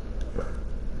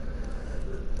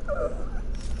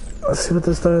let's see what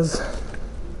this does.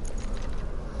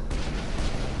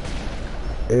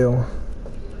 Ew.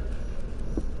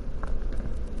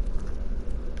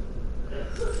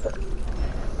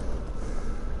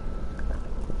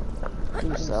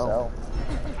 So.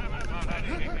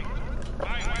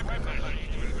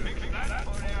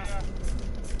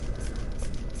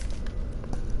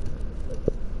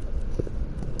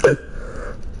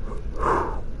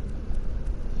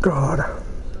 God.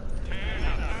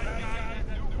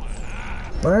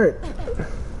 Alright.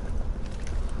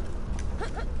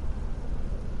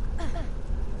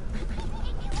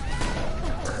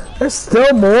 There's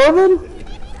still more of them?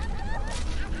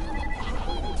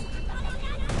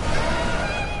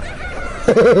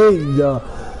 Yeah.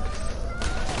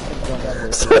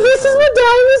 So this is what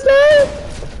dying is now?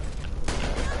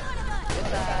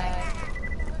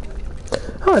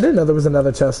 Oh, I didn't know there was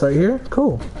another chest right here.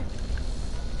 Cool.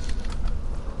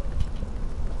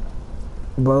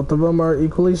 Both of them are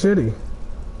equally shitty.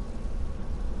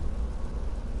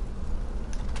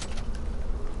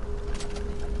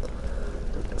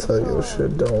 Tell your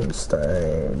shit don't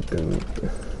stink, dude.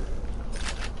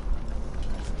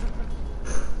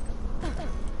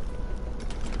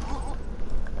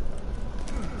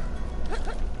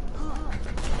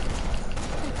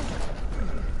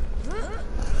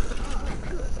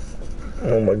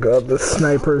 Oh my god, this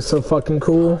sniper is so fucking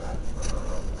cool.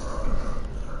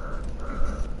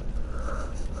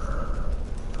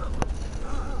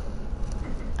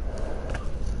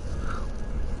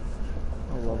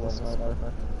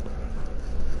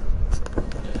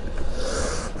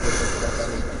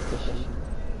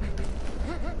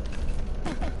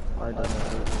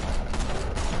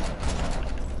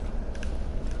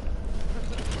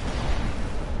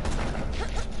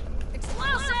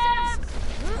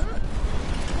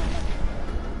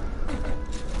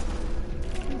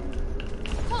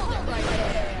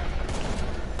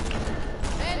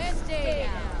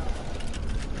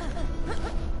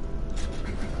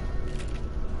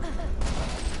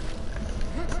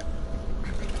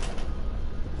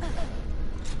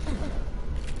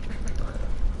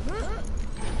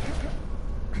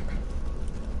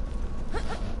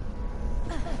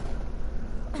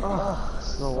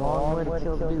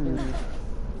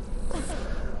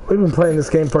 We've been playing this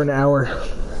game for an hour.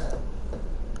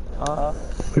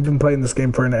 We've been playing this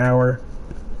game for an hour.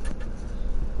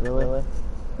 Really?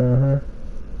 Uh-huh.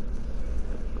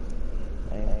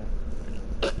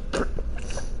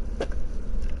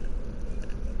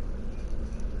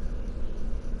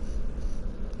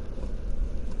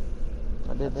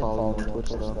 I did follow you on Twitch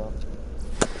though.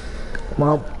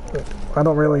 Well, I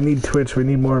don't really need Twitch, we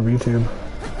need more of YouTube.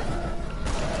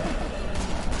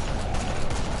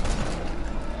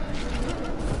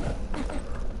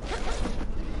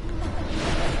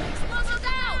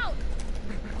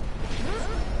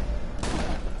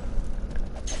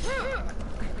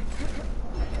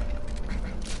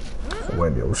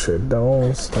 When your shit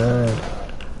don't stand.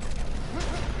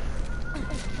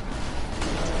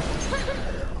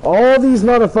 All these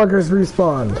motherfuckers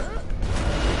respawned.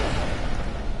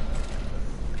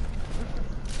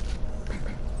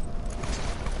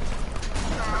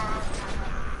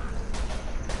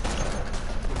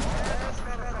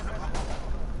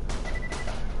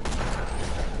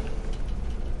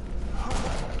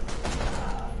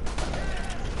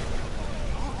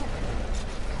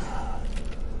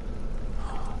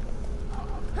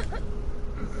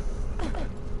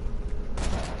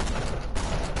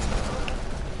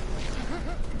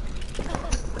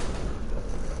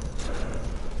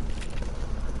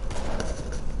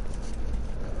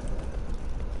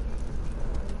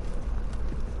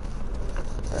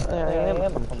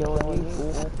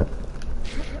 cool.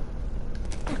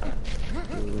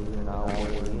 Dude, you're not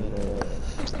worried it.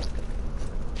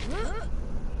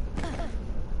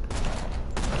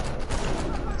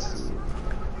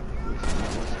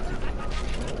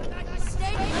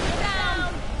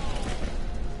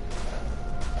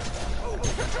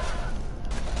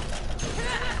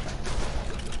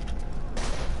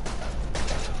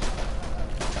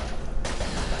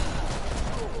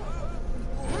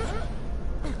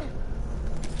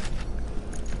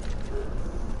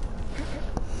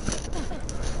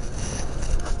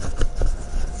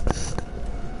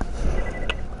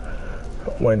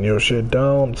 When your shit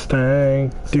don't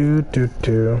stink, do do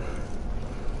do.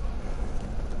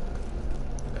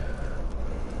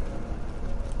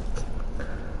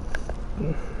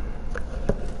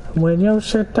 When your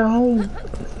shit don't.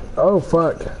 Oh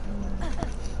fuck.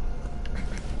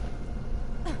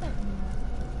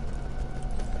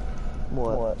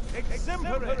 What?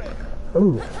 Exemplary.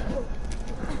 Ooh.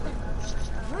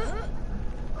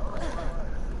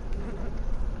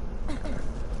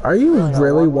 Are you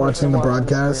really watching the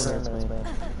broadcast?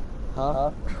 Huh?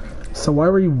 So why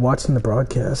were you watching the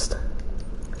broadcast?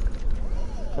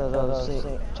 Because I was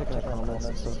checking the comments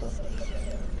and stuff.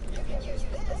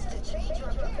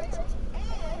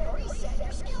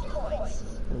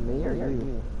 Me or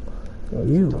you?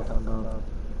 You.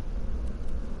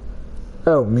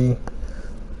 Oh, me.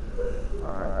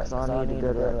 Alright, so I need to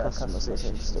go to that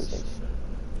customization station.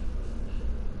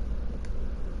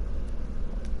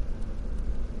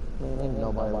 Ain't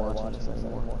nobody watching this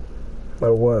anymore. I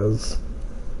was.